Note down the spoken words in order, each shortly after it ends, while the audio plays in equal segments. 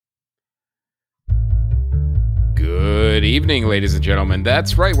Good evening, ladies and gentlemen.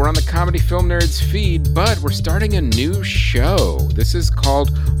 That's right, we're on the Comedy Film Nerds feed, but we're starting a new show. This is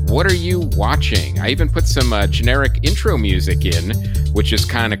called What Are You Watching? I even put some generic intro music in, which is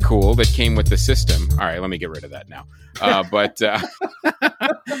kind of cool, that came with the system. All right, let me get rid of that now. But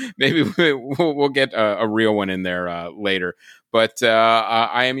maybe we'll get a real one in there later. But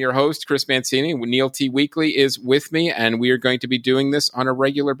I am your host, Chris Mancini. Neil T. Weakley is with me, and we are going to be doing this on a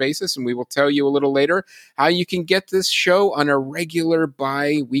regular basis, and we will tell you a little later how you can get this show on a regular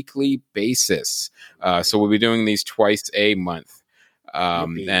bi-weekly basis. So we'll be doing these twice a month,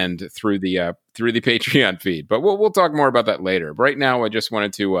 and through the Patreon feed. But we'll talk more about that later. But right now, I just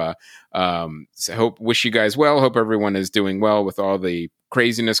wanted to wish you guys well. Hope everyone is doing well with all the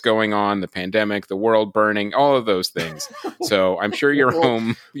craziness going on, the pandemic, the world burning, all of those things. So I'm sure you're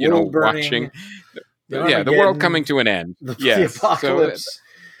home, watching. The world coming to an end. The apocalypse. So,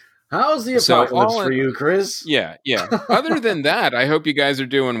 how's the apocalypse for you, Chris? Yeah. Other than that, I hope you guys are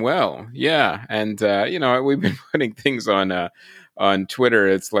doing well. Yeah, and we've been putting things on Twitter.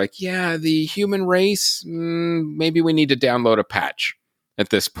 It's like, the human race, maybe we need to download a patch at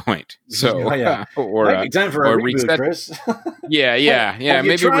this point. So, or time for a reboot, reset. Chris. Maybe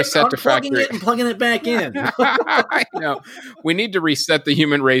reset to factory it and plugging it back in. I know. We need to reset the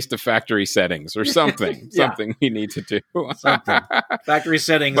human race to factory settings or something. Something we need to do. Something. Factory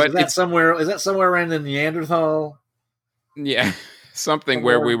settings. But is that somewhere around the Neanderthal? Yeah. Something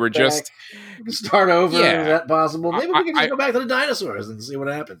where we were just start over. Is that possible? Maybe we can just go back to the dinosaurs and see what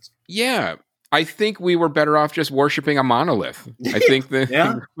happens. Yeah. I think we were better off just worshiping a monolith. I think that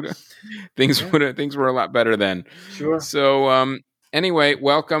things were a lot better then. Sure. So anyway,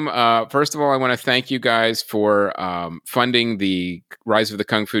 welcome. First of all, I want to thank you guys for funding the Rise of the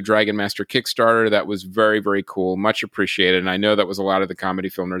Kung Fu Dragon Master Kickstarter. That was very, very cool. Much appreciated. And I know that was a lot of the Comedy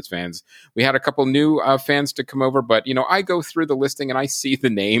Film Nerds fans. We had a couple new fans to come over, but I go through the listing and I see the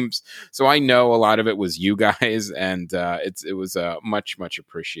names, so I know a lot of it was you guys, and it was much, much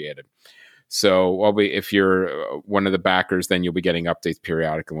appreciated. So if you're one of the backers, then you'll be getting updates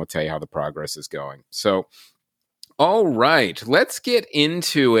periodically, and we'll tell you how the progress is going. So, all right, let's get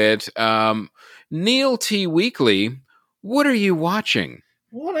into it. Neil T. Weakley, what are you watching?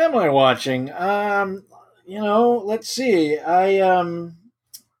 What am I watching? Let's see. I'd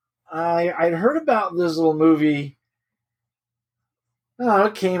heard about this little movie.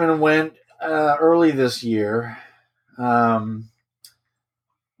 It came and went early this year.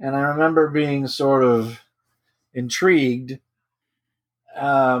 And I remember being sort of intrigued,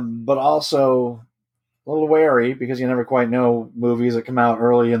 but also a little wary, because you never quite know movies that come out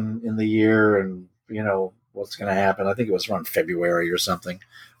early in the year and, what's going to happen. I think it was around February or something.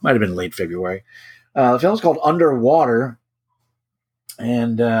 Might have been late February. The film's called Underwater.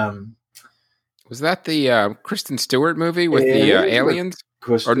 And was that the Kristen Stewart movie with the aliens?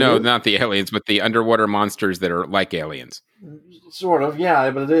 Or no, not the aliens, but the underwater monsters that are like aliens. Sort of,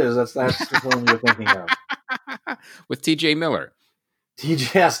 yeah, but it is. That's the film you're thinking of. With T.J. Miller.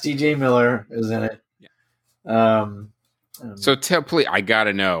 T.J. Miller is in it. Yeah. So please, I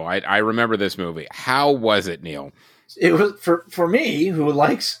gotta know. I remember this movie. How was it, Neil? It was for me, who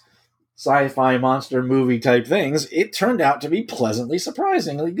likes sci-fi monster movie type things. It turned out to be pleasantly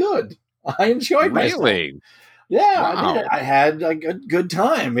surprisingly good. I enjoyed myself. Really? Yeah, wow. I did. I had a good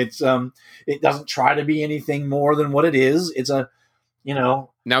time. It's it doesn't try to be anything more than what it is. It's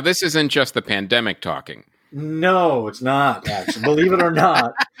Now, this isn't just the pandemic talking. No, it's not, actually. Believe it or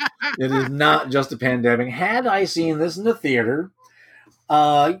not, it is not just a pandemic. Had I seen this in the theater,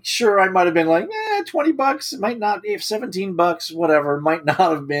 sure, I might have been like, $20. It might not, if $17, whatever, might not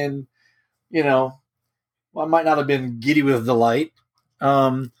have been, I might not have been giddy with delight.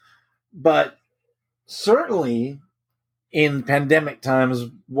 But certainly in pandemic times,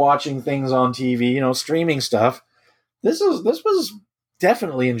 watching things on TV, streaming stuff, this was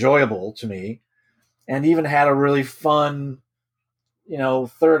definitely enjoyable to me, and even had a really fun,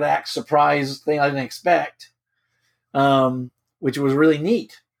 third act surprise thing I didn't expect, which was really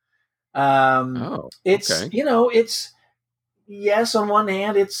neat. It's, it's, yes, on one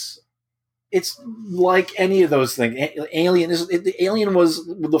hand, it's like any of those things. The Alien was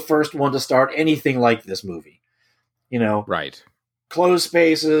the first one to start anything like this movie. Right. Closed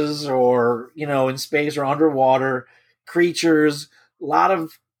spaces, or, in space or underwater, creatures, a lot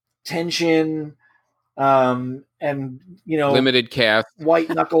of tension, and, limited cast, white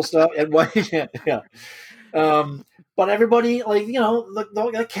knuckle stuff. And but everybody,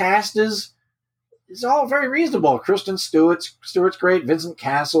 the cast is all very reasonable. Kristen Stewart's great. Vincent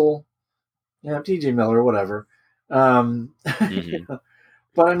Castle, T.J. Miller, whatever. But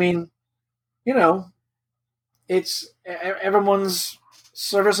I mean, everyone's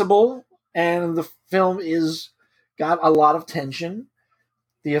serviceable, and the film is got a lot of tension.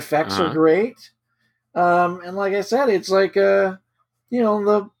 The effects are great, and like I said, it's like the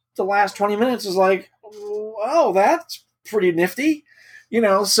last 20 minutes is like, oh, that's pretty nifty,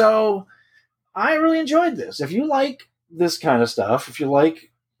 So I really enjoyed this. If you like this kind of stuff, if you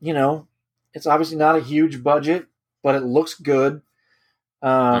like, it's obviously not a huge budget, but it looks good.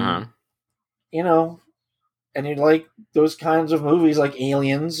 And you like those kinds of movies like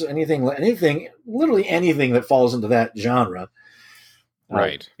Aliens, anything, literally anything that falls into that genre.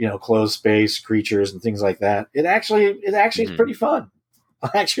 Right. Closed space creatures and things like that. It actually is pretty fun. I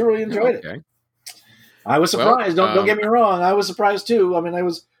actually really enjoyed it. I was surprised. Don't get me wrong. I was surprised too. I mean, I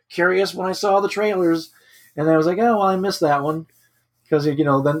was curious when I saw the trailers, and I was like, oh, well, I missed that one. Because,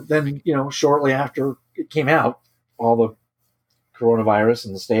 then shortly after it came out, all the coronavirus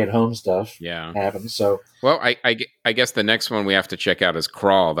and the stay-at-home stuff happened. So, well, I guess the next one we have to check out is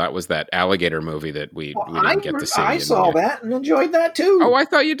Crawl. That was that alligator movie that we didn't get to see. I saw that and enjoyed that too. Oh, I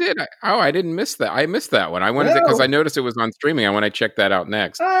thought you did. I didn't miss that. I missed that one. I wanted to, because I noticed it was on streaming. I want to check that out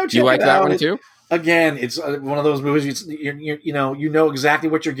next. Do you like that one too? Again, it's one of those movies. You know exactly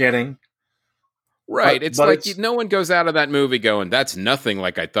what you're getting. Right. It's like no one goes out of that movie going, "That's nothing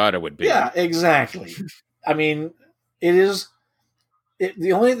like I thought it would be." Yeah, exactly. I mean, it is.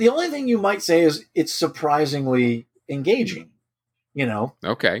 The only thing you might say is it's surprisingly engaging,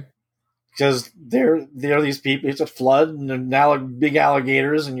 Okay. Because there are these people. It's a flood, and they're now big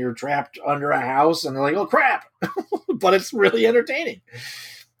alligators, and you're trapped under a house, and they're like, "Oh crap!" But it's really entertaining.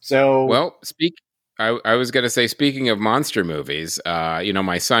 So, well, I was going to say, speaking of monster movies,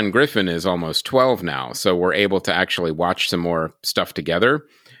 my son Griffin is almost 12 now, so we're able to actually watch some more stuff together.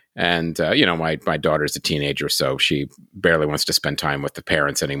 And, my daughter's a teenager, so she barely wants to spend time with the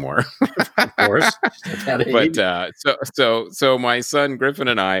parents anymore. Of course. But so my son Griffin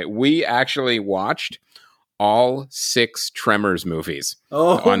and we actually watched all 6 Tremors movies.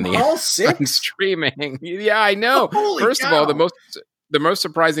 Oh, all 6? On streaming. Yeah, I know. First of all, the most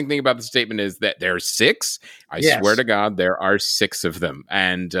surprising thing about the statement is that there's 6. I swear to God, there are 6 of them.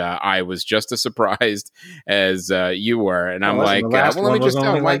 And I was just as surprised as you were. And I'm like, let me just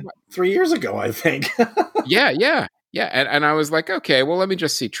tell you, like 3 years ago, I think. Yeah. And I was like, okay, well, let me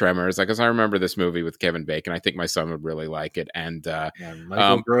just see Tremors. Because I remember this movie with Kevin Bacon. I think my son would really like it. And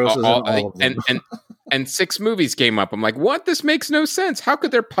Michael Gross is in all of them. And 6 movies came up. I'm like, what? This makes no sense. How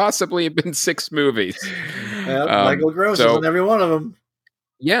could there possibly have been 6 movies? Michael Gross is in every one of them.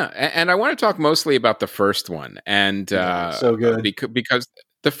 Yeah, and I want to talk mostly about the first one, and so good because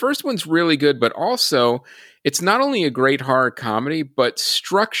the first one's really good, but also it's not only a great horror comedy, but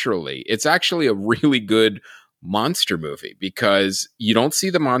structurally, it's actually a really good monster movie because you don't see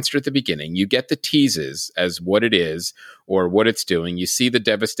the monster at the beginning. You get the teases as what it is or what it's doing. You see the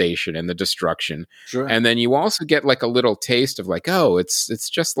devastation and the destruction, and then you also get like a little taste of like, oh, it's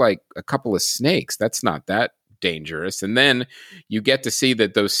just like a couple of snakes. That's not that dangerous. And then you get to see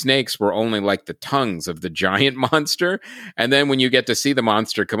that those snakes were only like the tongues of the giant monster. And then when you get to see the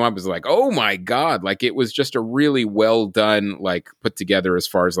monster come up, it's like, oh my God, like it was just a really well done, like put together as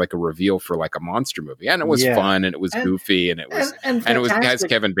far as like a reveal for like a monster movie. And it was fun and it was goofy and it was, and it has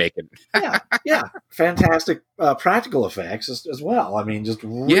Kevin Bacon. yeah. Fantastic practical effects as well. I mean, just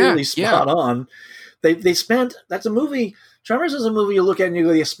really spot on. They spent, that's a movie. Tremors is a movie you look at and you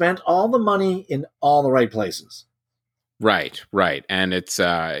go, you spent all the money in all the right places. Right. And it's,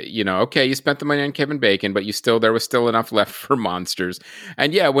 okay, you spent the money on Kevin Bacon, but there was still enough left for monsters.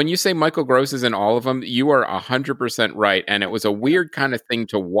 And yeah, when you say Michael Gross is in all of them, you are 100% right. And it was a weird kind of thing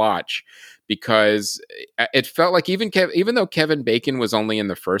to watch because it felt like even though Kevin Bacon was only in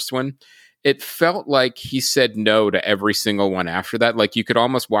the first one, it felt like he said no to every single one after that. Like you could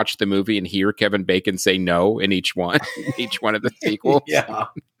almost watch the movie and hear Kevin Bacon say no in each one of the sequels. Yeah.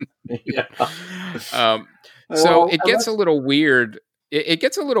 So it gets a little weird. It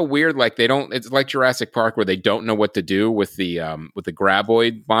gets a little weird. Like it's like Jurassic Park where they don't know what to do with the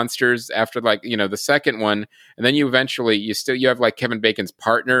graboid monsters after the second one. And then you eventually, you have like Kevin Bacon's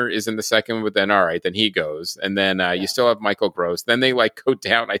partner is in the second one, but then, all right, then he goes. And then you still have Michael Gross. Then they like go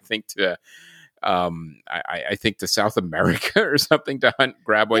down, I think to, I think to South America or something to hunt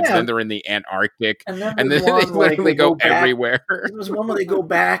graboids. Then they're in the Antarctic, and then they literally go everywhere. There was one where they go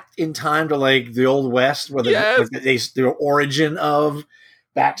back in time to like the Old West, where the origin of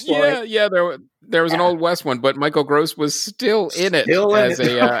backstory. Yeah. There was an Old West one, but Michael Gross was still in it as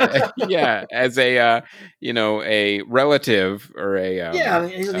a relative or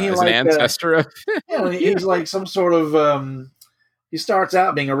he's as like an ancestor of. he's like some sort of. he starts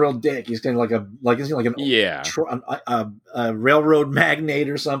out being a real dick. He's kind of a railroad magnate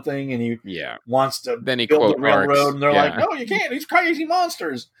or something, and he wants to then he build a railroad, arcs. and they're like, "No, you can't. These crazy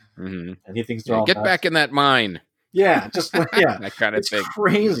monsters." Mm-hmm. And he thinks they're all get nuts. back in that mine. Yeah, just that kind of thing. It's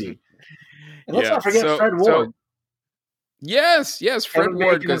crazy. And let's not forget Fred Ward. Yes, Fred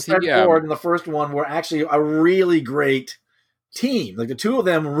Ward, because Fred Ward in the first one were actually a really great team. Like the two of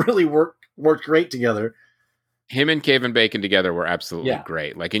them really worked great together. Him and Kevin Bacon together were absolutely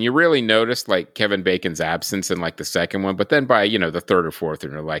great. Like, and you really noticed like Kevin Bacon's absence in like the second one, but then by the third or fourth,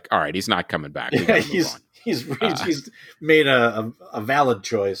 and you're like, all right, he's not coming back. He's made a valid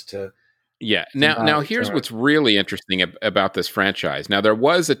choice to. Yeah. Now here's what's really interesting about this franchise. Now, there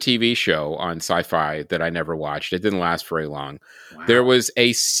was a TV show on Sci-Fi that I never watched. It didn't last very long. Wow. There was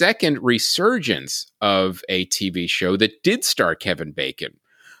a second resurgence of a TV show that did star Kevin Bacon.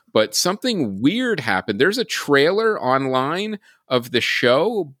 But something weird happened. There's a trailer online of the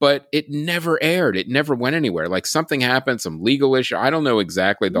show, but it never aired. It never went anywhere. Like something happened, some legal issue. I don't know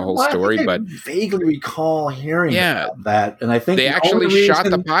exactly the whole story, but I vaguely recall hearing about that. And I think they actually shot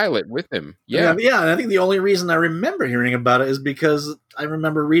the pilot with him. Yeah. And I think the only reason I remember hearing about it is because I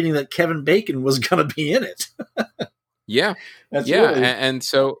remember reading that Kevin Bacon was going to be in it. Yeah. And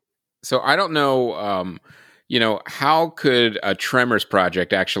so I don't know. How could a Tremors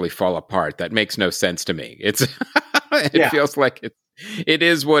project actually fall apart? That makes no sense to me. It feels like it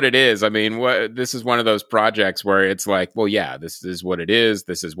is what it is. I mean, this is one of those projects where it's like, well, yeah, this is what it is.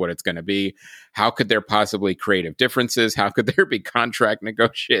 This is what it's going to be. How could there possibly creative differences? How could there be contract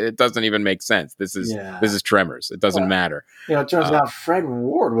negotiation? It doesn't even make sense. This is Tremors. It doesn't matter. It turns out Fred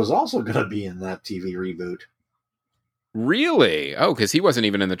Ward was also going to be in that TV reboot. Really? Oh, because he wasn't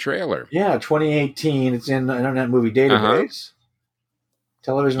even in the trailer. Yeah, 2018. It's in Internet Movie Database.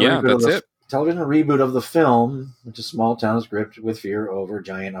 Television reboot of the film, which is small town script with fear over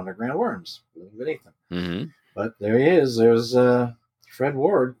giant underground worms living beneath them. Mm-hmm. But there he is. There's Fred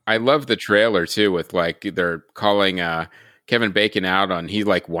Ward. I love the trailer too, with like they're calling Kevin Bacon out on he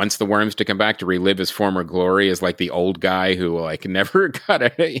like wants the worms to come back to relive his former glory as like the old guy who like never got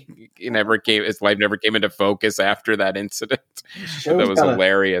his life never came into focus after that incident. That was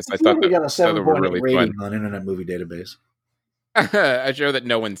hilarious. I thought got a 7.8 rating on Internet Movie Database. A show that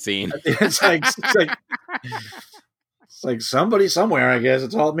no one's seen. It's like somebody somewhere, I guess.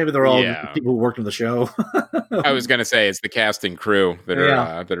 It's all maybe they're all people who worked on the show. I was going to say it's the cast and crew that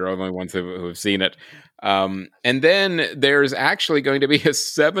are only ones who have seen it. And then there's actually going to be a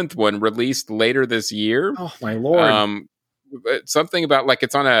seventh one released later this year. Oh my Lord. Something about like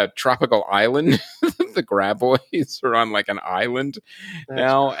it's on a tropical island. The Graboids are on like an island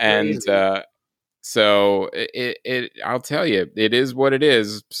now. Crazy. And so it I'll tell you, it is what it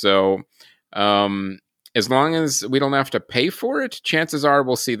is. So as long as we don't have to pay for it, chances are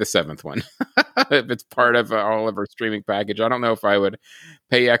we'll see the seventh one. If it's part of all of our streaming package. I don't know if I would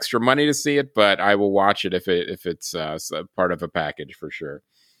pay extra money to see it, but I will watch it if it's part of a package for sure.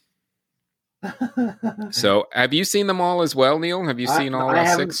 So have you seen them all as well, Neil? Have you seen all 6? I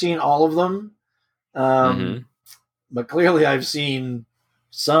haven't seen all of them. But clearly I've seen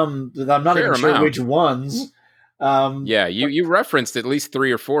some. I'm not even sure which ones. You referenced at least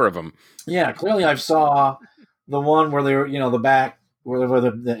 3 or 4 of them. Yeah, clearly I saw the one where they were, the back where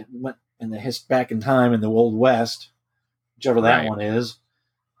they went and they hissed back in time in the Old West, whichever that one is.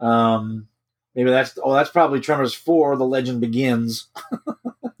 Maybe that's probably Tremors 4, The Legend Begins.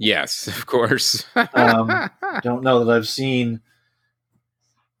 Yes, of course. Don't know that I've seen.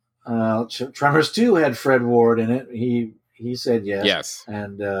 Tremors 2 had Fred Ward in it. He said yes. Yes,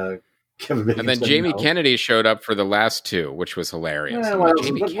 and Kevin Bacon. And then Jamie Kennedy showed up for the last 2, which was hilarious. Yeah,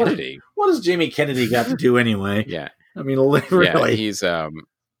 Jamie Kennedy. What has Jamie Kennedy got to do anyway? Yeah, I mean, literally. Yeah, he's I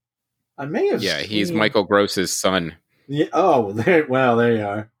may have. Yeah, he's Michael Gross's son. Yeah. Oh, there you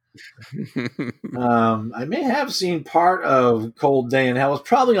are. I may have seen part of Cold Day in Hell. It's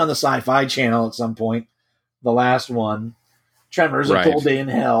probably on the Sci-Fi Channel at some point. The last one, Tremors, A Cold Day in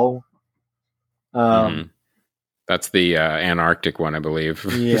Hell. That's the Antarctic one, I believe.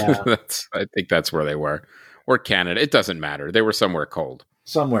 Yeah, I think that's where they were, or Canada. It doesn't matter. They were somewhere cold.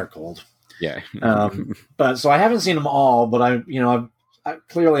 Somewhere cold. Yeah. But so I haven't seen them all, but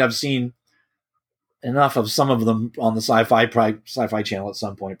I've seen enough of some of them on the Sci-Fi Channel at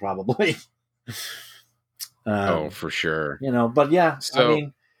some point, probably. For sure. But yeah, I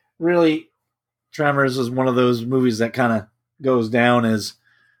mean, really, Tremors is one of those movies that kind of goes down as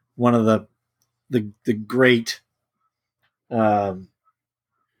one of the great,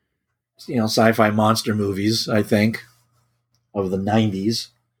 sci-fi monster movies, I think, of the 90s.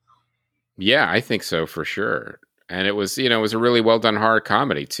 Yeah, I think so for sure. And it was, it was a really well done horror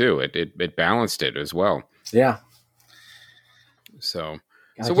comedy too. It balanced it as well. Yeah. So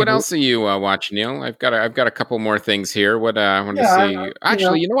what else are you watching, Neil? I've got a couple more things here. What I want to see.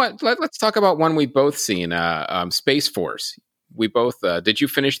 Actually, you know what? Let's talk about one we've both seen. Space Force. We both did. You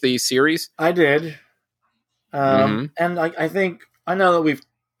finish the series? I did. And I think I know that we've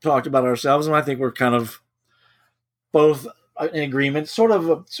talked about ourselves, and I think we're kind of both in agreement. Sort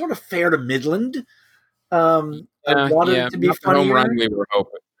of fair to Midland. I wanted it to be funnier. Home run we were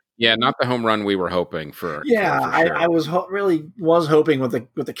hoping. Yeah, not the home run we were hoping for. Yeah, for sure. I was really hoping with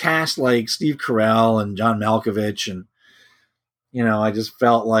the cast like Steve Carell and John Malkovich, and I just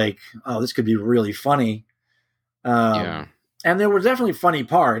felt like, oh, this could be really funny. And there were definitely funny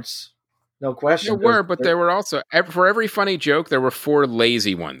parts, no question. There were, but there were also, for every funny joke, there were 4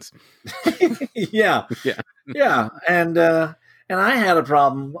 lazy ones. Yeah, and I had a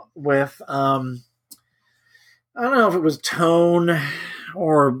problem with I don't know if it was tone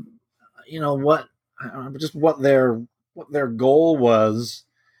or what their goal was.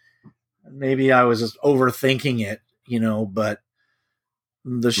 Maybe I was just overthinking it, but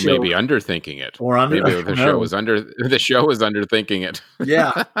the show maybe underthinking it, or maybe the show was underthinking it.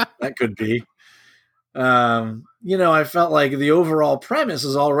 Yeah, that could be. I felt like the overall premise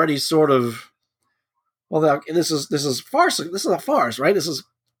is already sort of, well, this is farce. This is a farce, right? This is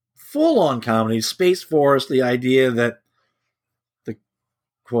full on comedy. Space Force, the idea that the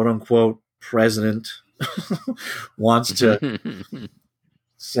quote unquote president wants to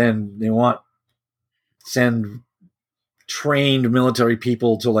send trained military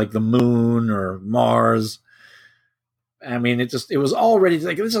people to like the moon or Mars. I mean, it was already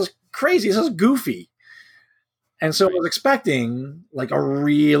like, this is crazy. This is goofy. And so I was expecting like a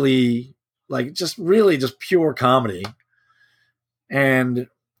really just pure comedy. And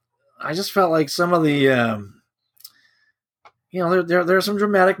I just felt like some of the, there are some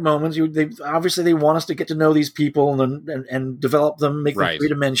dramatic moments. They obviously want us to get to know these people and develop them, make them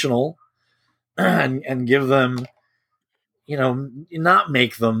 3-dimensional, and give them, not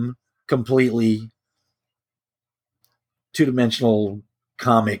make them completely 2-dimensional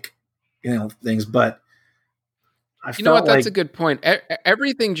comic, things. But I felt that's a good point.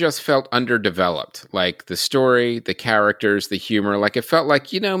 Everything just felt underdeveloped. Like the story, the characters, the humor. Like it felt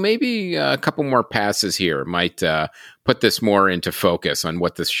like, maybe a couple more passes here might put this more into focus on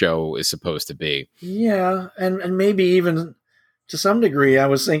what this show is supposed to be. Yeah, and maybe even to some degree, I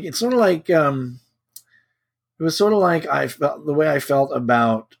was thinking it's sort of like it was sort of like I felt the way I felt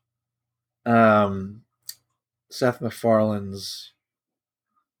about Seth MacFarlane's,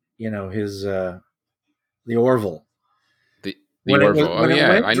 his the Orville. When it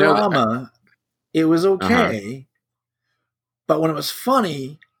went drama, it was okay. But when it was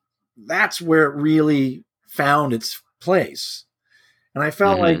funny, that's where it really found its place. And I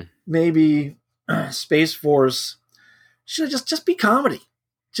felt like maybe Space Force should just be comedy.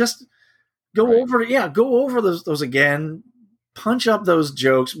 Just go over those again, punch up those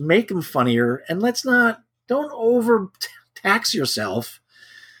jokes, make them funnier, and don't over tax yourself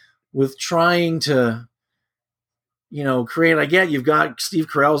with trying to create. I get you've got Steve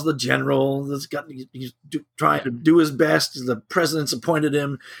Carell's the general he's trying to do his best. The president's appointed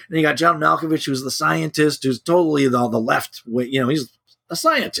him, and you got John Malkovich, who's the scientist, who's totally the left way. He's a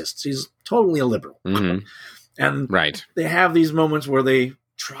scientist. He's totally a liberal, and they have these moments where they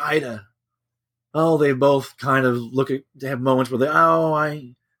try to. Oh, they both kind of they have moments where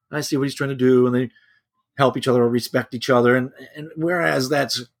I see what he's trying to do, and they help each other or respect each other, and whereas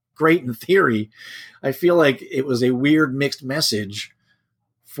that's great in theory, I feel like it was a weird mixed message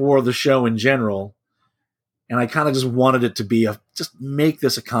for the show in general. And I kind of just wanted it to be just make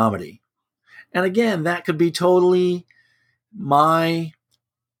this a comedy. And again, that could be totally my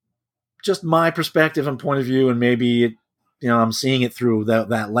perspective and point of view. And maybe I'm seeing it through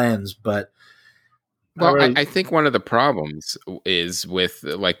that lens, but I think one of the problems is with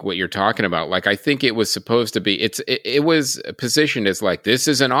like what you're talking about. Like, I think it was supposed to be, it was positioned as like, this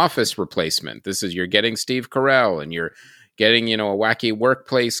is an Office replacement. You're getting Steve Carell and you're getting, a wacky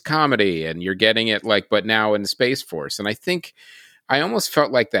workplace comedy and you're getting it like, but now in Space Force. And I think I almost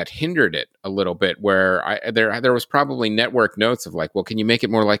felt like that hindered it a little bit, where there was probably network notes of like, well, can you make it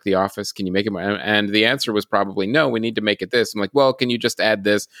more like The Office? Can you make it more? And the answer was probably no, we need to make it this. I'm like, well, can you just add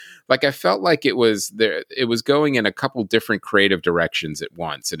this? Like, I felt like it was going in a couple different creative directions at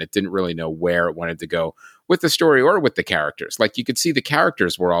once, and it didn't really know where it wanted to go with the story or with the characters. Like, you could see the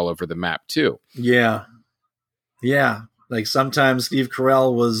characters were all over the map too. Yeah. Like sometimes Steve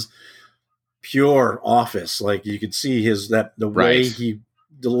Carell was pure Office. Like you could see the way he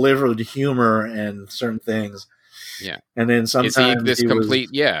delivered humor and certain things. Yeah. And then Is he sometimes this he was complete?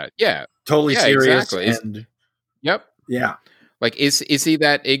 Yeah. Yeah. totally Yeah. serious, Exactly. and Yep. yeah. Like, is he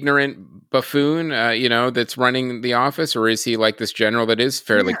that ignorant buffoon, that's running the office, or is he like this general that is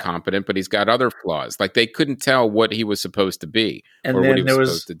fairly Yeah. competent, but he's got other flaws? Like, they couldn't tell what he was supposed to be And or what he then was there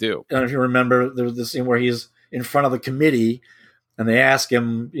supposed was, to do. I don't know if you remember, there was the scene where he's in front of the committee, and they ask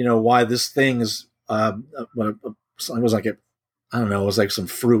him, why this thing is, it was like I don't know, it was like some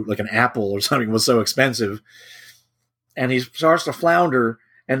fruit, like an apple or something, was so expensive. And he starts to flounder,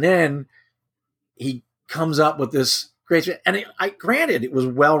 and then he comes up with this great, and granted, it was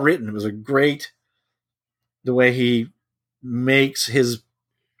well written. It was a great, the way he makes his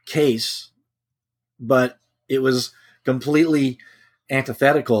case, but it was completely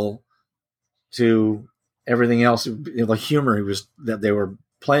antithetical to everything else. The humor that they were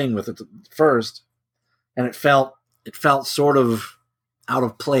playing with at first, and it felt sort of out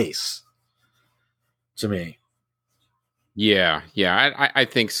of place to me. Yeah, I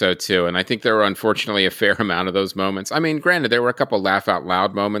think so too, and I think there were unfortunately a fair amount of those moments. I mean, granted, there were a couple laugh out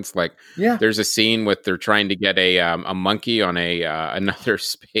loud moments. Like, Yeah, there's a scene with they're trying to get a monkey on another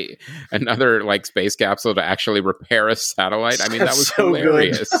like space capsule to actually repair a satellite. I mean, that was so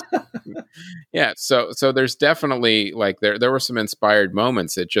hilarious. good. Yeah, so there's definitely like there were some inspired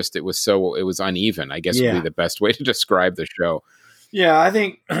moments. It was uneven, I guess would be the best way to describe the show. Yeah, I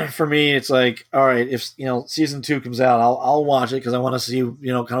think for me, it's like, all right, if season 2 comes out, I'll watch it because I want to see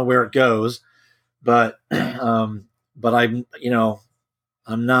kind of where it goes. But but I didn't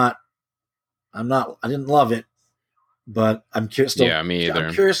love it, but I'm curious. Yeah, me either.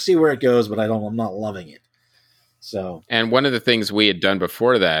 I'm curious to see where it goes, but I'm not loving it. So, and one of the things we had done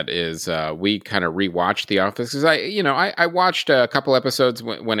before that is we kind of rewatched The Office, because I watched a couple episodes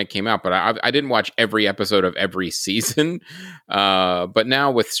when it came out, but I didn't watch every episode of every season. But now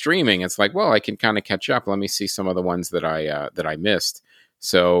with streaming, it's like, well, I can kind of catch up. Let me see some of the ones that I missed.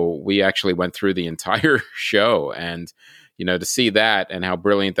 So we actually went through the entire show, and to see that and how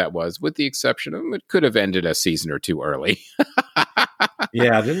brilliant that was, with the exception of it could have ended a season or two early.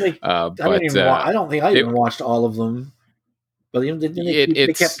 Yeah, didn't they? I don't think I even watched all of them. But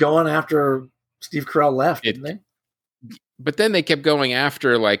they kept going after Steve Carell left, didn't they? But then they kept going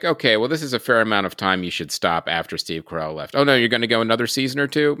after, like, okay, well, this is a fair amount of time. You should stop after Steve Carell left. Oh no, you're going to go another season or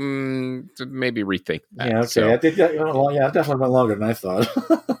two? Maybe rethink that. Yeah, okay. So, I think that, it definitely went longer than I thought.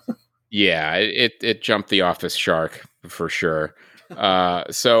 Yeah, it jumped the Office shark for sure.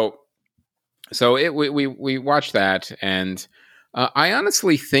 So we watched that, and I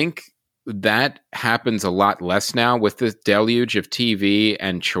honestly think that happens a lot less now with the deluge of TV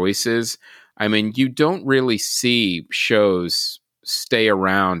and choices. I mean, you don't really see shows stay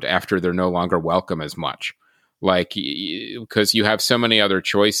around after they're no longer welcome as much, like, because you have so many other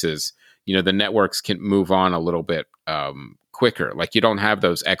choices. The networks can move on a little bit quicker. Like, you don't have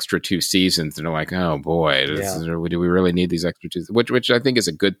those extra 2 seasons, and they're like, oh boy, do we really need these extra 2? Which I think is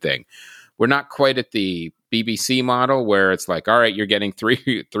a good thing. We're not quite at the BBC model where it's like, all right, you're getting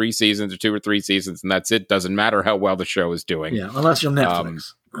three seasons or 2 or 3 seasons, and that's it. Doesn't matter how well the show is doing. Yeah, unless you're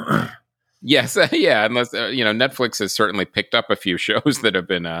Netflix. Yes, yeah. Unless Netflix has certainly picked up a few shows that have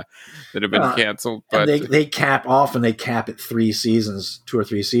been canceled. But they cap at 3 seasons, 2 or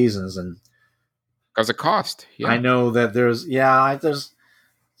 3 seasons, and because of cost. Yeah. I know that there's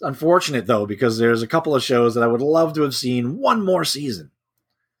unfortunate though, because there's a couple of shows that I would love to have seen one more season.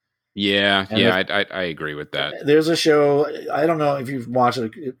 Yeah, I agree with that. There's a show, I don't know if you've watched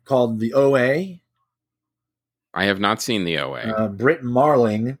it, called The OA. I have not seen The OA. Britt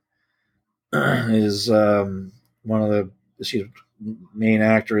Marling is she's main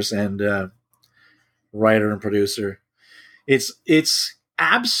actress and writer and producer. It's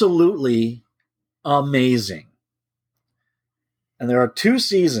absolutely amazing. And there are 2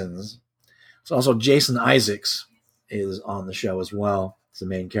 seasons. So also Jason Isaacs is on the show as well. It's the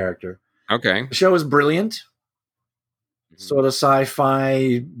main character. Okay. The show is brilliant. Sort of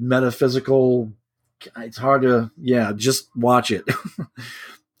sci-fi, metaphysical. It's hard to, just watch it.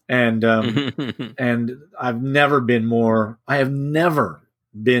 And and I have never been more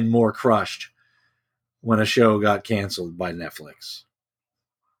crushed when a show got canceled by Netflix.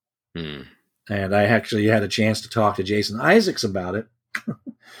 And I actually had a chance to talk to Jason Isaacs about it.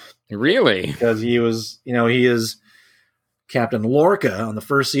 Really? Because he is Captain Lorca on the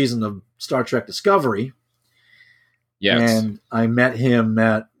first season of Star Trek Discovery. Yes. And I met him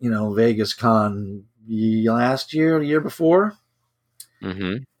at, Vegas Con last year, the year before.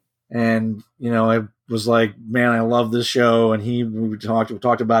 Mm-hmm. And, I was like, man, I love this show. And we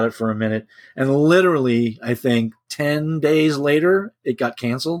talked about it for a minute. And literally, I think 10 days later, it got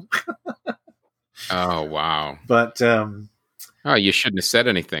canceled. Oh, wow. But Oh, you shouldn't have said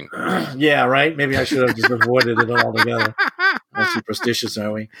anything. yeah, right. Maybe I should have just avoided it altogether. How superstitious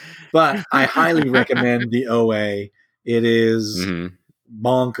are we? But I highly recommend the OA. It is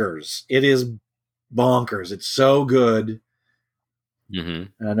bonkers. It is bonkers. It's so good.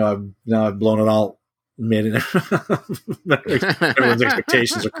 Mm-hmm. I know I've blown it all mid. Everyone's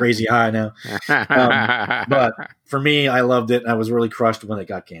expectations are crazy high now. But for me, I loved it. And I was really crushed when it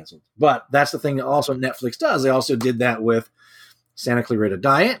got canceled. But that's the thing that also Netflix does. They also did that with Santa Clarita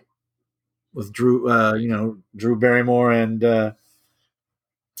Diet with Drew Barrymore and guy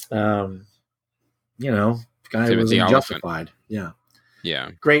who was in Justified. Yeah.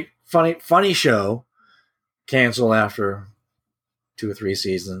 Yeah. Great, funny show. Cancel after 2 or 3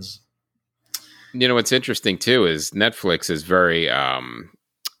 seasons. You know, what's interesting too is Netflix is very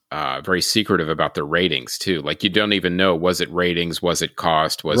very secretive about their ratings too. Like, you don't even know, was it ratings, was it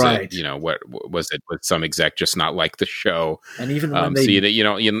cost, was it, what was it, with some exec just not like the show, and even when they, so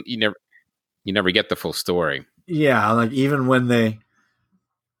you never get the full story. Yeah, like even when they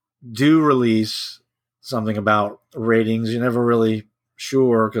do release something about ratings, you're never really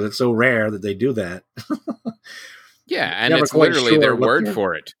sure because it's so rare that they do that. Yeah, and it's literally their word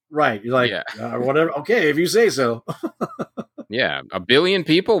for it. Right. You're like, whatever. Okay, if you say so. Yeah, 1 billion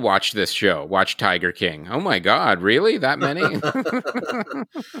people watched this show, watched Tiger King. Oh my God, really? That many?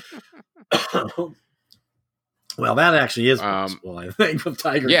 Well, that actually is possible, I think, with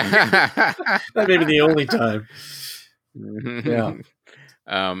Tiger King. That may be the only time. Yeah.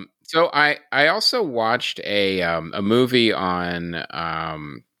 So I also watched a movie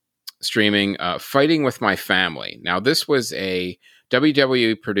on streaming, Fighting with My Family. Now, this was a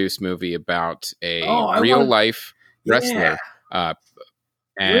WWE produced movie about a real life wrestler,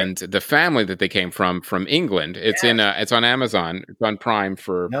 and the family that they came from England. It's it's on Amazon. It's on Prime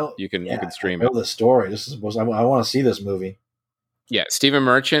you can stream it. I know the story. I want to see this movie. Yeah, Stephen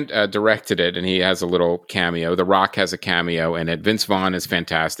Merchant directed it, and he has a little cameo. The Rock has a cameo in it. Vince Vaughn is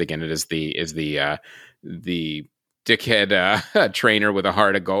fantastic, and it is the dickhead trainer with a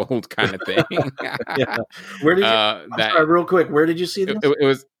heart of gold kind of thing. Yeah. Where did you? Real quick, where did you see this?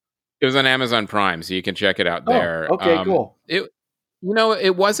 It was on Amazon Prime, so you can check it out there. Okay, cool.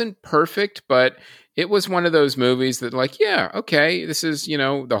 It wasn't perfect, but it was one of those movies that, like, yeah, okay, this is,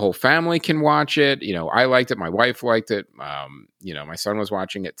 the whole family can watch it. I liked it. My wife liked it. My son was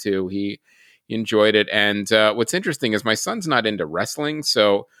watching it too. He enjoyed it. And what's interesting is my son's not into wrestling,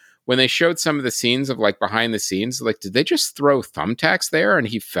 so when they showed some of the scenes of, like, behind the scenes, like, did they just throw thumbtacks there and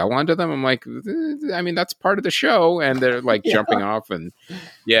he fell onto them? I'm like, I mean, that's part of the show. And they're like jumping off. And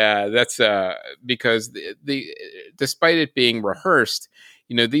yeah, that's because the despite it being rehearsed,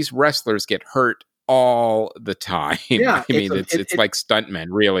 these wrestlers get hurt all the time. Yeah, I mean, it's like stuntmen,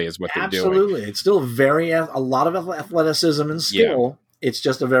 really, is what they're doing. Absolutely. It's still a lot of athleticism and skill. Yeah. It's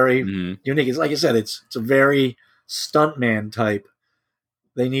just a very unique. It's like I said, it's a very stuntman type.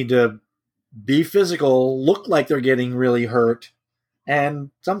 They need to be physical, look like they're getting really hurt, and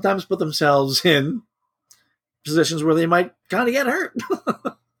sometimes put themselves in positions where they might kind of get hurt.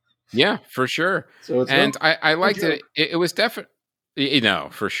 Yeah, for sure. So I liked it. It was definitely,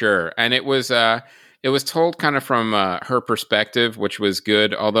 for sure. And it was told kind of from her perspective, which was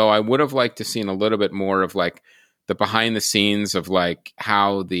good. Although I would have liked to seen a little bit more of, like, the behind the scenes of, like,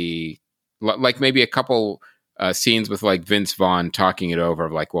 how like maybe a couple scenes with, like, Vince Vaughn talking it over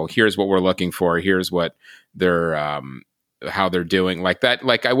of, like, well, here's what we're looking for. Here's what they're, how they're doing, like that.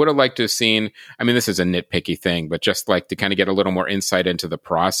 Like, I would have liked to have seen, I mean, this is a nitpicky thing, but just like to kind of get a little more insight into the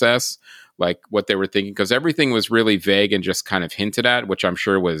process, like what they were thinking. Cause everything was really vague and just kind of hinted at, which I'm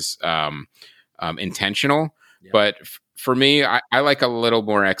sure was, intentional. Yeah. But for me, I like a little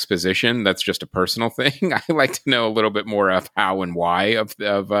more exposition. That's just a personal thing. I like to know a little bit more of how and why of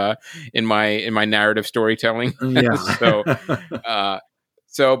in my narrative storytelling. Yeah.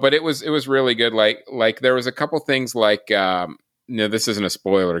 But it was really good. Like there was a couple things like, this isn't a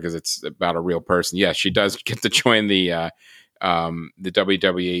spoiler because it's about a real person. Yes, she does get to join the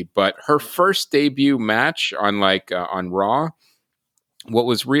WWE, but her first debut match on on Raw, what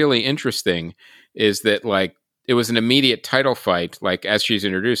was really interesting is that, like, it was an immediate title fight, like, as she's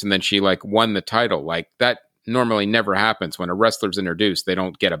introduced, and then she, like, won the title. Like, that normally never happens when a wrestler's introduced. They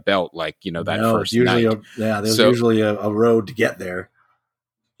don't get a belt, like, first usually night. There's usually a road to get there.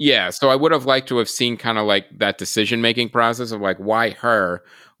 Yeah, so I would have liked to have seen kind of like that decision-making process of, like, why her?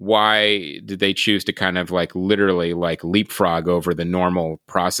 Why did they choose to kind of, like, literally, like, leapfrog over the normal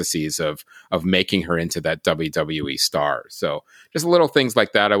processes of making her into that WWE star? So just little things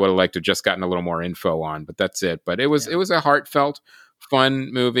like that I would have liked to have just gotten a little more info on, but that's it. But it was a heartfelt,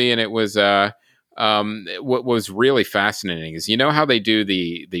 fun movie, and it was what was really fascinating is, you know how they do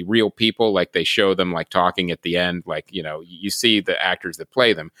the real people, like they show them like talking at the end, like, you know, you see the actors that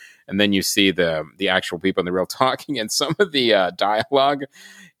play them, and then you see the actual people in the real talking, and some of the dialogue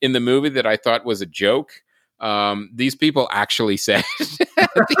in the movie that I thought was a joke. These people actually said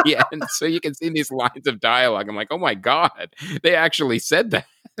at the end, so you can see these lines of dialogue. I'm like, oh my god, they actually said that.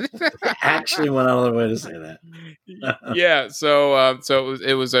 Actually went out of their way to say that. Yeah, so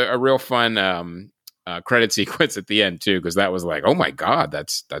it was a real fun credit sequence at the end too, because that was like, oh my god,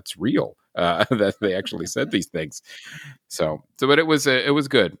 that's real. That they actually said these things. So, but it was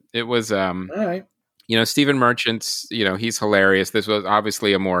good. It was All right. you know, Stephen Merchant's, you know, he's hilarious. This was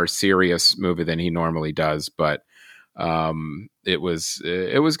obviously a more serious movie than he normally does, but it was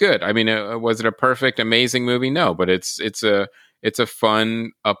good. I mean, was it a perfect, amazing movie? No, but it's a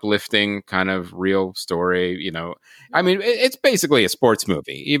fun, uplifting kind of real story. You know, I mean, it's basically a sports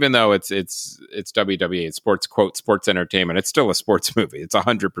movie, even though it's WWE, it's sports entertainment. It's still a sports movie. It's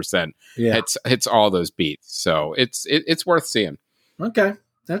 100%. Yeah. It's all those beats. So it's worth seeing. Okay,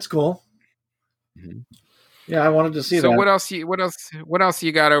 that's cool. Mhm. Yeah, I wanted to see So that. what else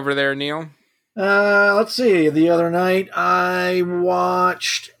you got over there, Neil? Let's see. The other night I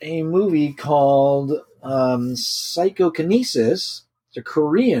watched a movie called Psychokinesis. It's a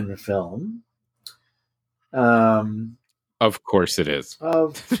Korean film. Of course it is.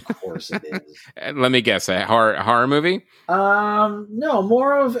 Of course it is. And let me guess, a horror movie? No,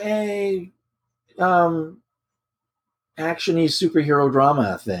 more of a actiony superhero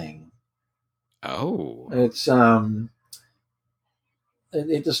drama thing. Oh. It's the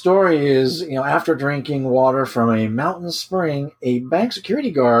story is, you know, after drinking water from a mountain spring, a bank security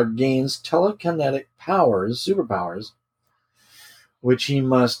guard gains telekinetic superpowers, which he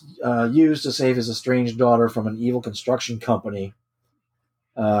must use to save his estranged daughter from an evil construction company.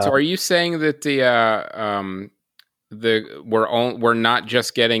 So are you saying that we're not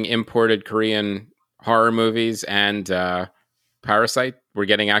just getting imported Korean horror movies and Parasite? We're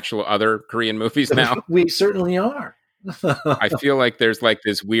getting actual other Korean movies now? We certainly are. I feel like there's like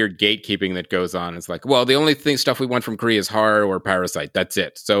this weird gatekeeping that goes on. It's like, well, the only stuff we want from Korea is horror or Parasite. That's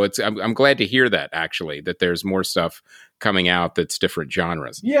it. So I'm glad to hear that, actually, that there's more stuff coming out that's different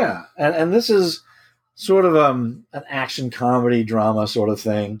genres. Yeah, and this is sort of an action comedy drama sort of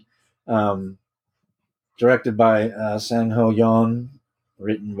thing, directed by Sang Ho Yeon,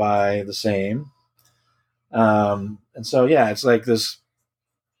 written by the same. And so yeah, it's like this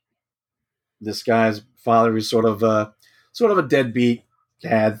guy's father is sort of a deadbeat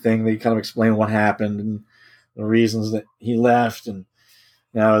dad thing. They kind of explain what happened and the reasons that he left, and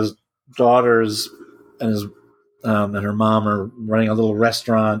now his daughters and his and her mom are running a little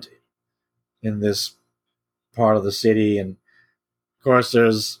restaurant in this part of the city, and of course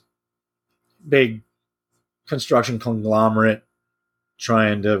there's big construction conglomerate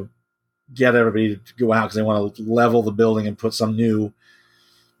trying to get everybody to go out because they want to level the building and put some new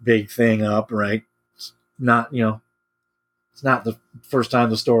big thing up, right? It's not, you know, it's not the first time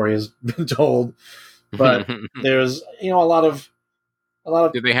the story has been told, but there's, you know, a lot of.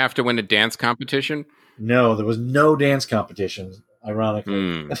 Did they have to win a dance competition? No, there was no dance competition,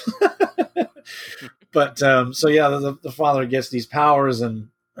 ironically. But so yeah, the father gets these powers, and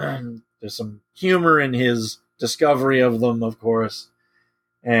there's some humor in his discovery of them, of course,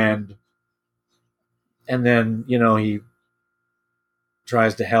 and then, you know, he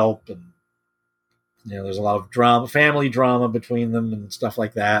tries to help, and, you know, there's a lot of drama, family drama between them and stuff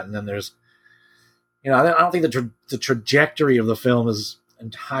like that. And then there's, you know, I don't think the trajectory of the film is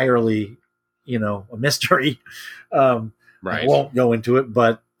entirely, you know, a mystery. Right. I won't go into it,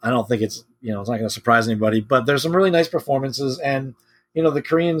 but I don't think it's, you know, it's not going to surprise anybody. But there's some really nice performances, and, you know, the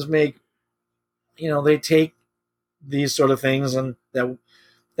Koreans make, you know, they take these sort of things and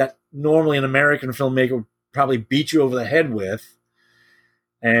that normally an American filmmaker would probably beat you over the head with,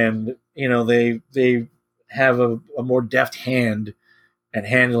 and, you know, they have a more deft hand at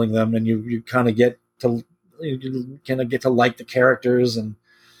handling them, and you kind of get to like the characters, and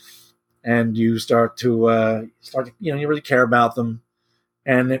you start to you know, you really care about them,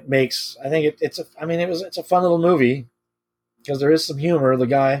 and it makes, I think it's a fun little movie because there is some humor. The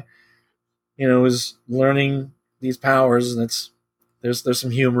guy, you know, is learning these powers, and there's some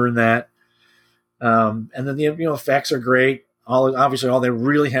humor in that. And then the, you know, effects are great. Obviously all they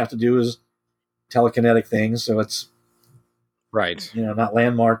really have to do is telekinetic things, so it's right. You know, not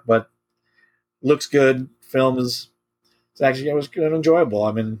landmark, but looks good. Film is, it was good and enjoyable.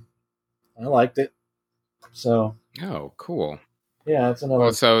 I mean, I liked it. So. Oh, cool. Yeah, it's another.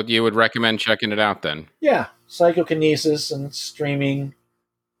 Well, so you would recommend checking it out then? Yeah, Psychokinesis, and it's streaming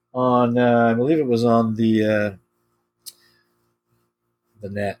on I believe it was on the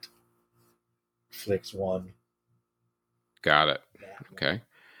Netflix one. Got it. Okay.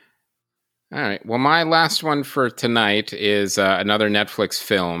 All right. Well, my last one for tonight is another Netflix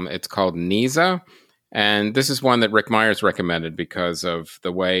film. It's called Nisa. And this is one that Rick Myers recommended because of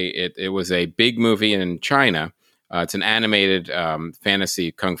the way it was a big movie in China. It's an animated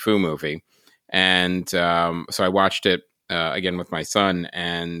fantasy kung fu movie. And so I watched it again with my son,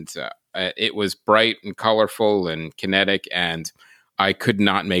 and it was bright and colorful and kinetic, and I could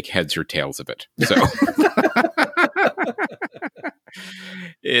not make heads or tails of it. So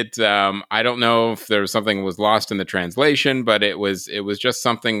I don't know if there was something that was lost in the translation, but it was just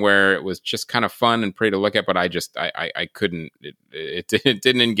something where it was just kind of fun and pretty to look at, but I couldn't, it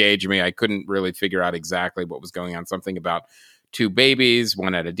didn't engage me. I couldn't really figure out exactly what was going on. Something about two babies,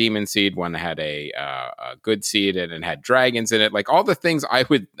 one had a demon seed, one had a good seed, and it had dragons in it, like all the things I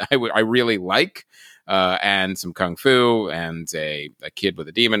really like. And some kung fu and a kid with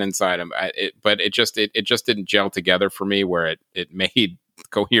a demon inside him. But it just didn't gel together for me where it made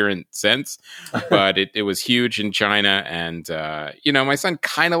coherent sense. But it was huge in China, and my son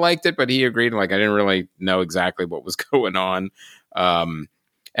kind of liked it, but he agreed. Like I didn't really know exactly what was going on. And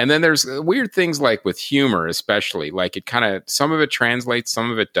then there's weird things like with humor, especially like it kind of some of it translates,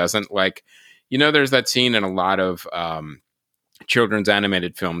 some of it doesn't. Like there's that scene in a lot of children's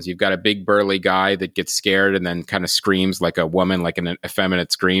animated films. You've got a big burly guy that gets scared and then kind of screams like a woman, like an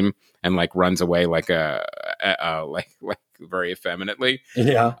effeminate scream, and like runs away like like very effeminately.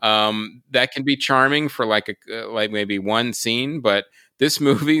 Yeah. That can be charming for like maybe one scene, but this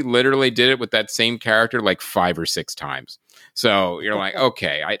movie literally did it with that same character like 5 or 6 times. So you're like,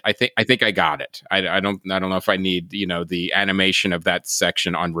 okay, I think I got it. I don't know if I need the animation of that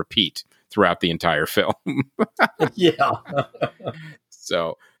section on repeat throughout the entire film. Yeah.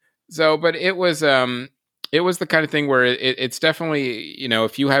 But it was the kind of thing where it's definitely,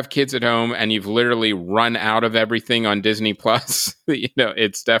 if you have kids at home and you've literally run out of everything on Disney Plus,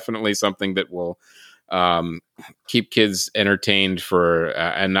 it's definitely something that will keep kids entertained for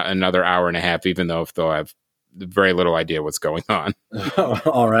another hour and a half, even though if they'll have very little idea what's going on.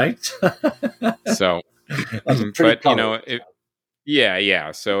 All right. So, but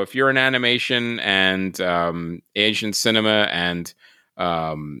yeah. So if you're an animation and Asian cinema and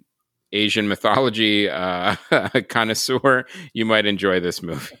Asian mythology connoisseur, you might enjoy this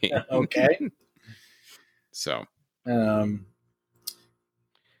movie. Okay. So, you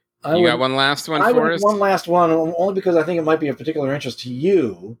got one last one for us? One last one, only because I think it might be of particular interest to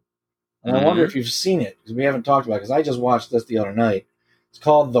you. And I wonder if you've seen it, because we haven't talked about it, because I just watched this the other night. It's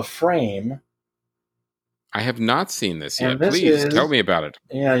called The Frame. I have not seen this yet. Please tell me about it.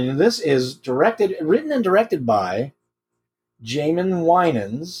 Yeah, this is written and directed by Jamin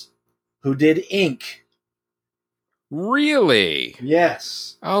Winans, who did Ink. Really?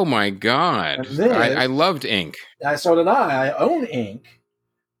 Yes. Oh my God! I loved Ink. So did I. I own Ink.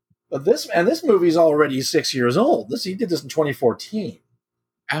 But this movie's already 6 years old. He did this in 2014.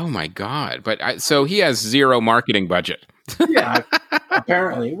 Oh my God! But so he has zero marketing budget. Yeah,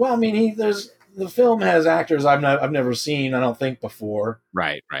 apparently. Well, I mean, the film has actors I've never seen, I don't think, before.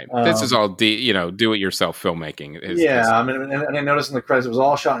 Right. This is all do-it-yourself filmking. I mean, and I noticed in the credits it was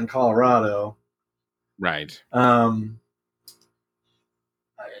all shot in Colorado. Right.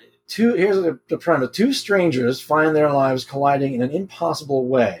 Here's the premise: 2 strangers find their lives colliding in an impossible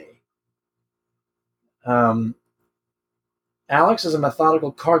way. Alex is a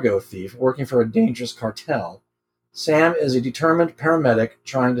methodical cargo thief working for a dangerous cartel. Sam is a determined paramedic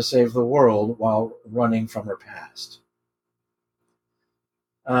trying to save the world while running from her past.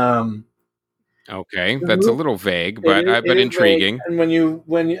 Okay, that's a little vague, but intriguing. Vague. And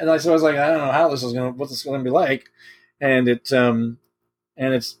and I was like, I don't know what this is going to be like, and it's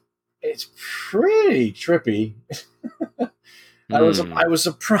pretty trippy. I was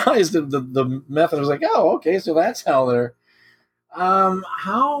surprised at the method. I was like, oh, okay, so that's how they're.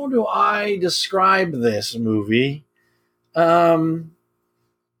 How do I describe this movie? It's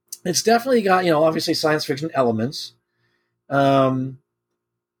definitely got, obviously science fiction elements.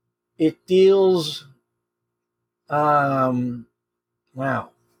 It deals,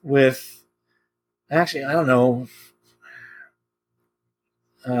 with, actually, I don't know,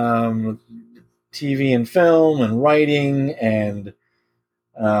 TV and film and writing and,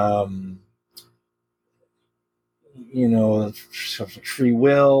 free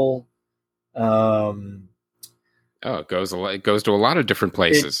will. It goes to a lot of different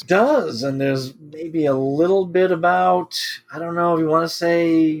places. It does, and there's maybe a little bit about, I don't know if you want to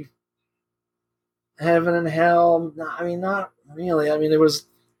say heaven and hell. I mean, not really. I mean, there was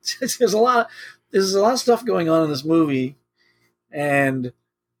there's a lot of stuff going on in this movie, and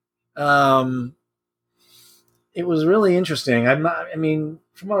it was really interesting. I mean,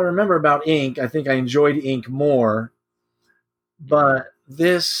 from what I remember about Ink, I think I enjoyed Ink more, but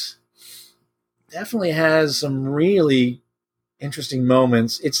this definitely has some really interesting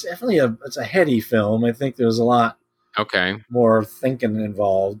moments. It's definitely it's a heady film. I think there's a lot more thinking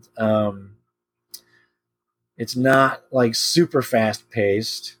involved. It's not like super fast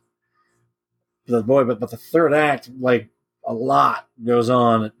paced. But the third act, like, a lot goes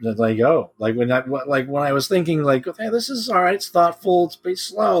on. Like, when I was thinking, like, okay, this is all right. It's thoughtful. It's pretty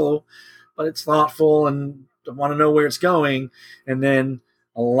slow, but it's thoughtful, and I want to know where it's going. And then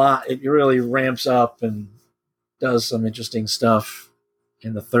it really ramps up and does some interesting stuff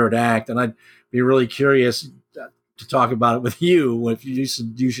in the third act. And I'd be really curious to talk about it with you. If you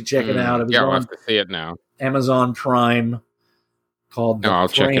should check it out. I'll have to see it now. Amazon Prime, called I'll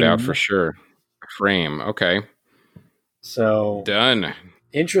check it out for sure. Frame. Okay. So done.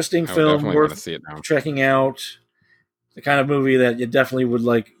 Interesting film, worth see it now. Checking out. The kind of movie that you definitely would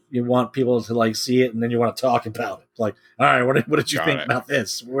like. You want people to like see it, and then you want to talk about it. Like, all right, what did you think about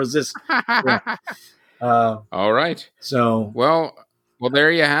this? Where was this? Yeah. All right. So well,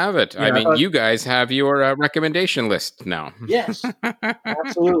 there you have it. Yeah, I mean, you guys have your recommendation list now. Yes,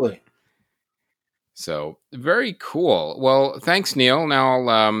 absolutely. So very cool. Well, thanks, Neil.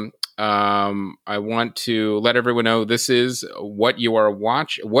 Now I want to let everyone know this is what you are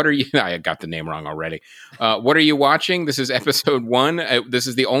watching. What are you? I got the name wrong already. What are you watching? This is episode 1. This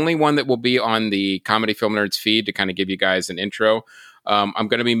is the only one that will be on the Comedy Film Nerds feed to kind of give you guys an intro. I'm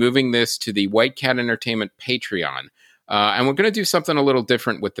going to be moving this to the White Cat Entertainment Patreon. And we're going to do something a little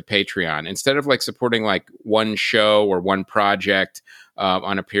different with the Patreon. Instead of like supporting like one show or one project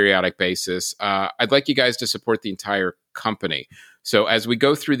on a periodic basis, I'd like you guys to support the entire company. So as we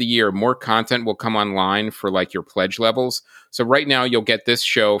go through the year, more content will come online for like your pledge levels. So right now you'll get this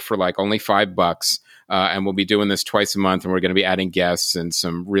show for like only $5. And we'll be doing this twice a month, and we're going to be adding guests and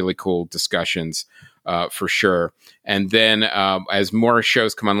some really cool discussions for sure. And then as more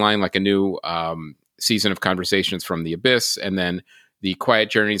shows come online, like a new season of Conversations from the Abyss, and then the Quiet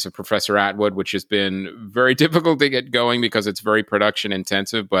Journeys of Professor Atwood, which has been very difficult to get going because it's very production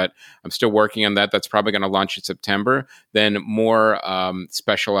intensive, but I'm still working on that. That's probably going to launch in September. Then more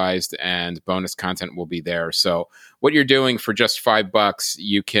specialized and bonus content will be there. So what you're doing for just $5,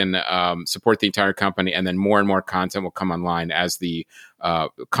 you can support the entire company, and then more and more content will come online as the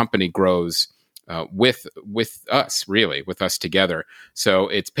company grows. With us, really, with us together. So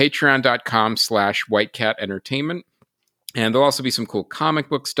it's patreon.com/whitecatentertainment. And there'll also be some cool comic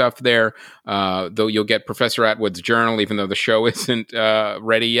book stuff there, though you'll get Professor Atwood's journal, even though the show isn't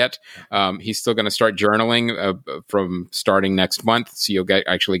ready yet. He's still going to start journaling from starting next month. So you'll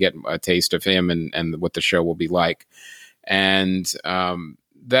actually get a taste of him and what the show will be like. And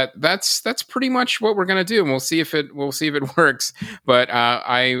that's pretty much what we're going to do. And we'll see if it works. But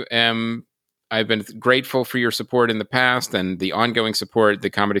I've been grateful for your support in the past, and the ongoing support the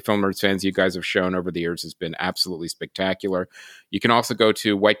Comedy Film Nerds fans you guys have shown over the years has been absolutely spectacular. You can also go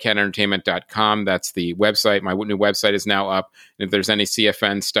to whitecatentertainment.com. That's the website. My new website is now up. And if there's any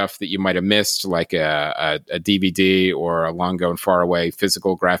CFN stuff that you might have missed, like a DVD or a Long Gone Far Away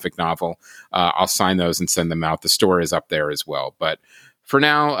physical graphic novel, I'll sign those and send them out. The store is up there as well. But for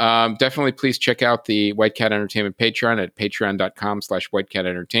now, definitely please check out the White Cat Entertainment Patreon at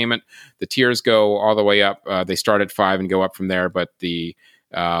patreon.com/whitecatentertainment. The tiers go all the way up. They start at $5 and go up from there, but the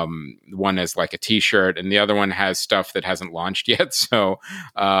one is like a t-shirt, and the other one has stuff that hasn't launched yet. So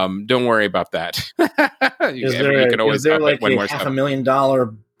don't worry about that. Is there like a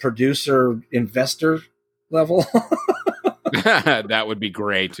 $500,000 producer investor level? That would be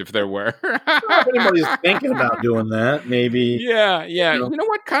great if there were. If anybody's thinking about doing that, maybe. Yeah. You know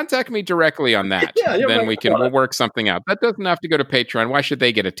what? Contact me directly on that. Then we'll work something out. That doesn't have to go to Patreon. Why should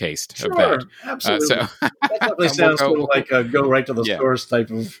they get a taste of that? Absolutely. That definitely sounds sort of like a go right to the source type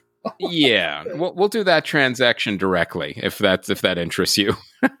of. Yeah, we'll do that transaction directly if that interests you.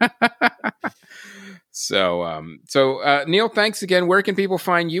 So Neil, thanks again. Where can people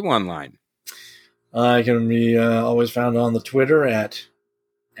find you online? I can be always found on the Twitter at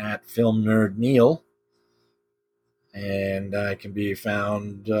Film Nerd Neil, and I can be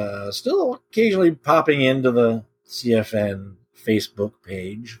found still occasionally popping into the CFN Facebook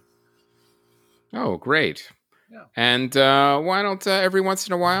page. Oh, great! Yeah. And why don't every once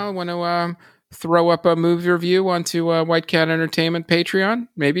in a while want to throw up a movie review onto White Cat Entertainment Patreon?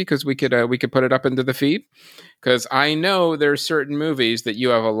 Maybe because we could put it up into the feed. Because I know there's certain movies that you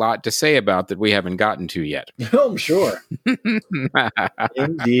have a lot to say about that we haven't gotten to yet. Oh, I'm sure.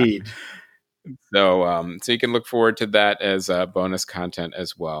 Indeed. So you can look forward to that as bonus content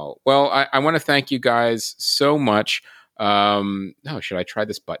as well. Well, I want to thank you guys so much. Should I try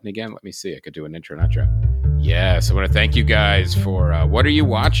this button again? Let me see. I could do an intro and outro. Yes, I want to thank you guys for What Are You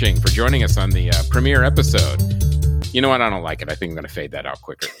Watching? For joining us on the premiere episode. You know what? I don't like it. I think I'm going to fade that out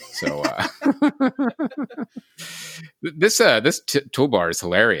quicker. So this toolbar is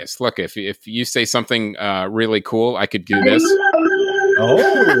hilarious. Look, if you say something really cool, I could do this.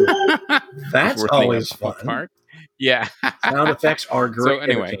 Oh, that's always fun. Part. Yeah. Sound effects are great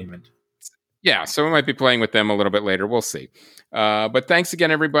entertainment. Yeah, so we might be playing with them a little bit later. We'll see. But thanks again,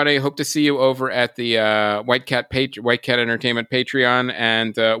 everybody. Hope to see you over at the White Cat Entertainment Patreon,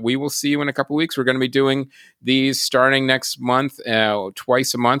 and we will see you in a couple weeks. We're going to be doing these starting next month,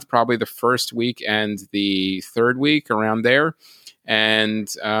 twice a month, probably the first week and the third week, around there. And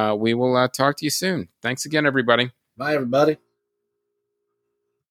we will talk to you soon. Thanks again, everybody. Bye, everybody.